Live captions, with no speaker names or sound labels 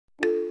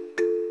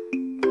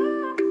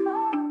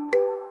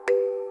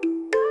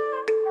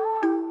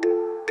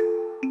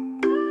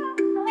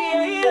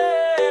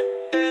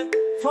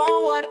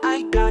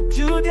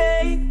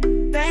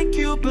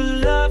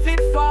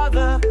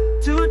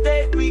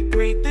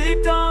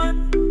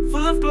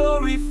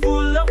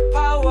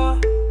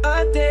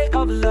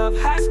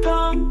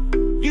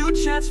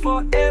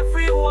for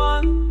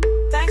everyone.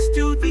 Thanks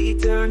to the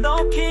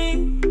eternal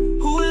King,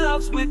 who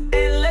loves with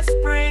endless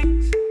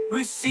springs.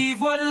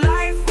 Receive what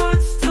life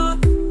once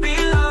took,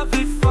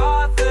 beloved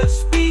Father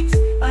speaks.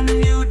 A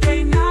new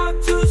day now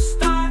to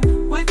start,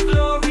 with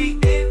glory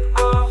in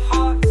our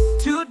hearts.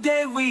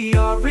 Today we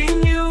are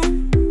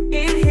renewed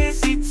in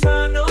His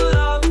eternal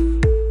love.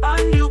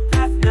 A new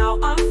path now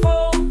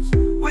unfolds,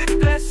 with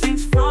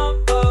blessings from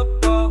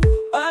above.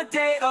 A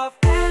day of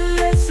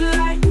endless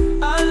light,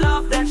 a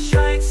love that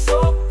shines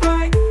so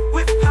bright.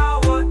 With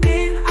power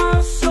in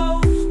our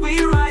souls,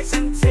 we rise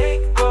and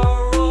take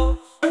our roles.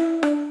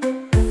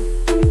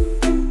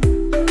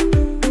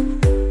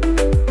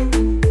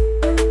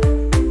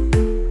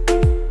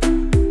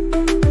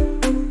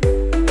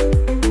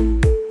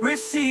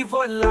 Receive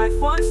what life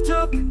once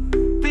took,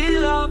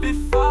 beloved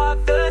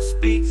Father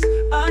speaks.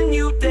 A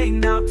new day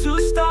now to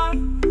start,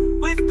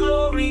 with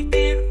glory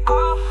in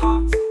our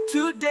hearts.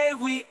 Today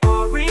we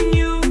are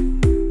renewed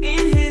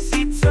in His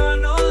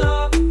eternal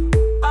love.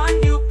 A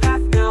new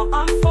path now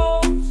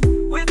unfolds,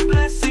 with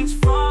blessings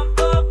from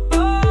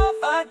above.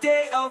 A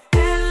day of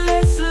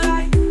endless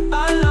light,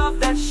 a love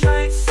that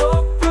shines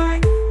so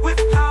bright. With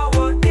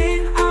power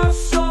in our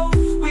souls,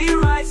 we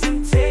rise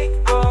and take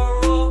our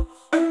roles.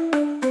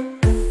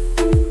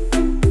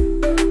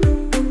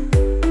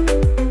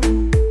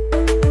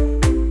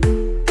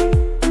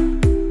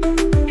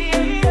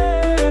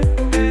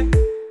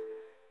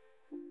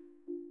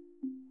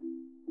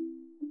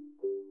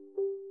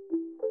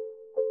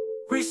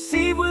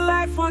 Receive what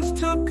life once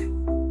took,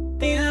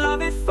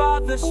 beloved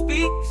Father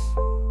speaks.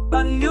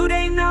 A new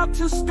day now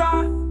to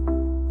start,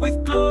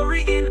 with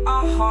glory in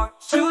our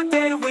hearts.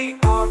 Today we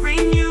are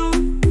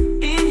renewed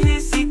in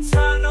His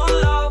eternal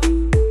love.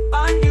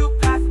 A new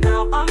path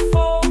now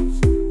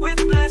unfolds, with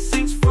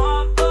blessings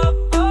from above.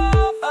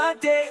 A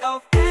day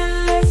of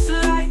endless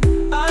light,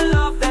 a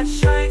love that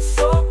shines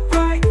so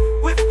bright.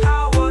 With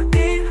power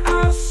in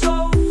our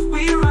souls,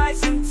 we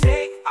rise and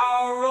take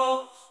our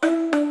roles.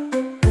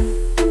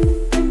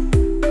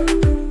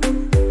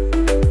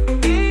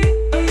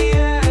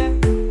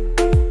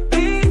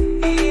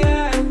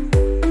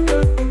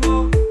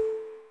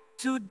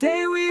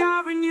 Today we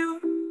are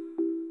renewed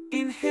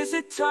in His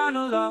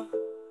eternal love.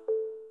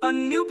 A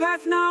new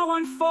path now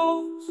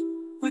unfolds,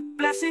 with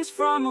blessings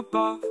from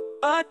above.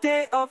 A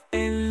day of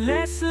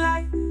endless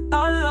light,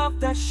 a love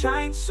that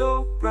shines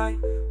so bright.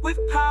 With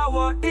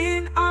power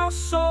in our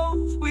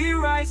souls, we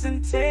rise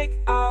and take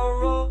our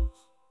role.